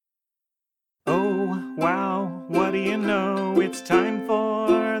wow, what do you know? It's time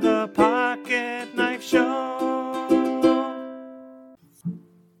for the Pocket Knife Show.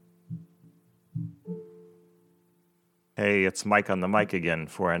 Hey, it's Mike on the mic again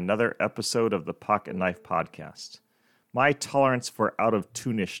for another episode of the Pocket Knife Podcast. My tolerance for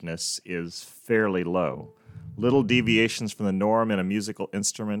out-of-tunishness is fairly low. Little deviations from the norm in a musical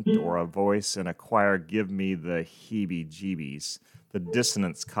instrument or a voice in a choir give me the heebie-jeebies. The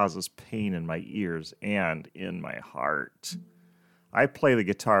dissonance causes pain in my ears and in my heart. I play the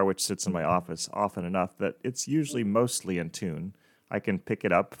guitar, which sits in my office, often enough that it's usually mostly in tune. I can pick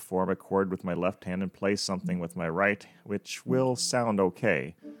it up, form a chord with my left hand, and play something with my right, which will sound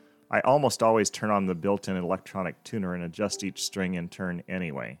okay. I almost always turn on the built-in electronic tuner and adjust each string in turn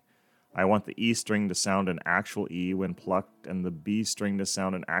anyway. I want the E string to sound an actual E when plucked and the B string to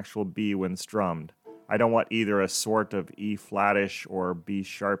sound an actual B when strummed. I don't want either a sort of E flattish or B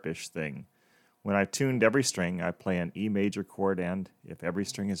sharpish thing. When I've tuned every string, I play an E major chord and, if every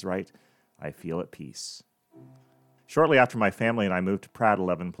string is right, I feel at peace. Shortly after my family and I moved to Pratt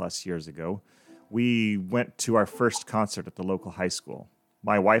 11 plus years ago, we went to our first concert at the local high school.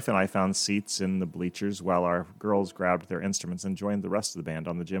 My wife and I found seats in the bleachers while our girls grabbed their instruments and joined the rest of the band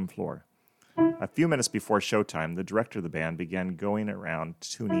on the gym floor. A few minutes before showtime, the director of the band began going around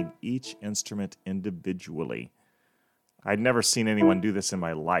tuning each instrument individually. I'd never seen anyone do this in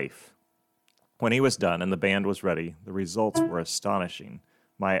my life. When he was done and the band was ready, the results were astonishing.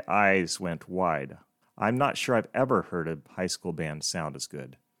 My eyes went wide. I'm not sure I've ever heard a high school band sound as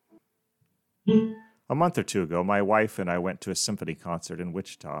good. A month or two ago, my wife and I went to a symphony concert in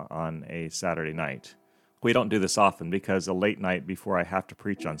Wichita on a Saturday night. We don't do this often because a late night before I have to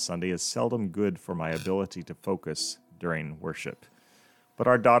preach on Sunday is seldom good for my ability to focus during worship. But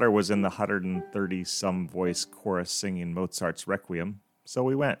our daughter was in the 130-some voice chorus singing Mozart's Requiem, so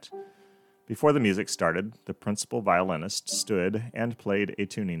we went. Before the music started, the principal violinist stood and played a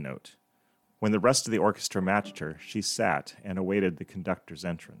tuning note. When the rest of the orchestra matched her, she sat and awaited the conductor's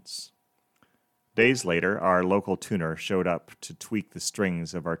entrance. Days later, our local tuner showed up to tweak the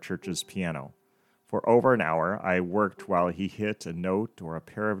strings of our church's piano. For over an hour, I worked while he hit a note or a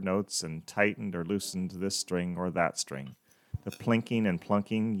pair of notes and tightened or loosened this string or that string. The plinking and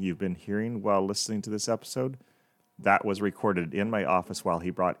plunking you've been hearing while listening to this episode, that was recorded in my office while he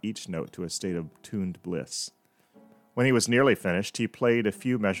brought each note to a state of tuned bliss. When he was nearly finished, he played a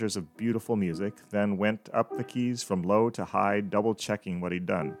few measures of beautiful music, then went up the keys from low to high, double-checking what he'd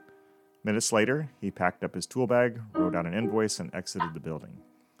done. Minutes later, he packed up his tool bag, wrote out an invoice, and exited the building.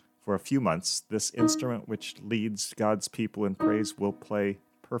 For a few months, this instrument which leads God's people in praise will play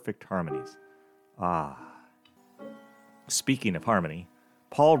perfect harmonies. Ah. Speaking of harmony,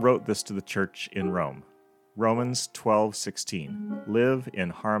 Paul wrote this to the church in Rome. Romans 12:16. Live in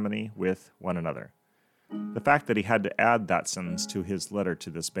harmony with one another. The fact that he had to add that sentence to his letter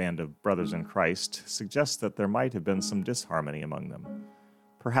to this band of brothers in Christ suggests that there might have been some disharmony among them.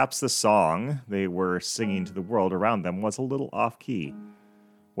 Perhaps the song they were singing to the world around them was a little off-key.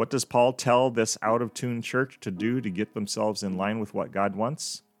 What does Paul tell this out-of-tune church to do to get themselves in line with what God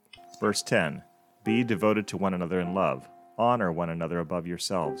wants? Verse 10, be devoted to one another in love. Honor one another above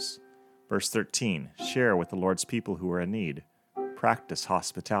yourselves. Verse 13, share with the Lord's people who are in need. Practice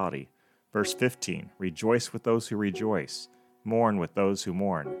hospitality. Verse 15, rejoice with those who rejoice. Mourn with those who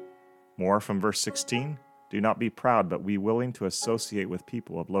mourn. More from verse 16, do not be proud, but be willing to associate with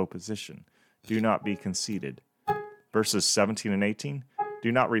people of low position. Do not be conceited. Verses 17 and 18,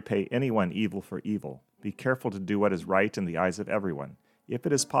 do not repay anyone evil for evil. Be careful to do what is right in the eyes of everyone. If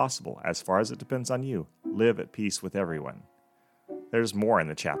it is possible, as far as it depends on you, live at peace with everyone. There's more in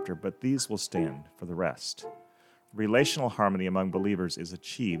the chapter, but these will stand for the rest. Relational harmony among believers is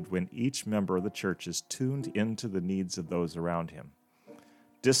achieved when each member of the church is tuned into the needs of those around him.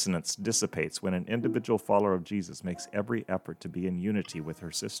 Dissonance dissipates when an individual follower of Jesus makes every effort to be in unity with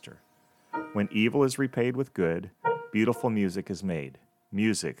her sister. When evil is repaid with good, beautiful music is made.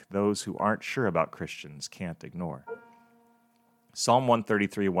 Music those who aren't sure about Christians can't ignore. Psalm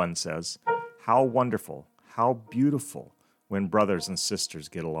 133:1 says, how wonderful, how beautiful when brothers and sisters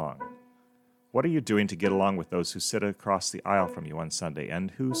get along. What are you doing to get along with those who sit across the aisle from you on Sunday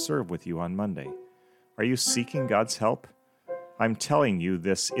and who serve with you on Monday? Are you seeking God's help? I'm telling you,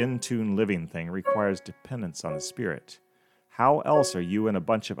 this in-tune living thing requires dependence on the Spirit. How else are you and a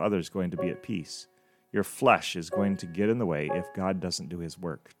bunch of others going to be at peace? Your flesh is going to get in the way if God doesn't do his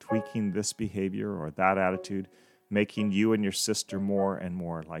work, tweaking this behavior or that attitude, making you and your sister more and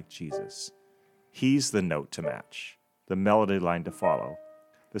more like Jesus. He's the note to match, the melody line to follow,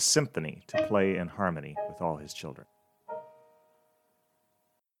 the symphony to play in harmony with all his children.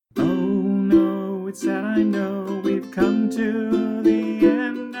 Oh no, it's sad, I know. We've come to the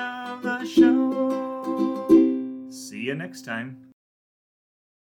end of the show. See you next time.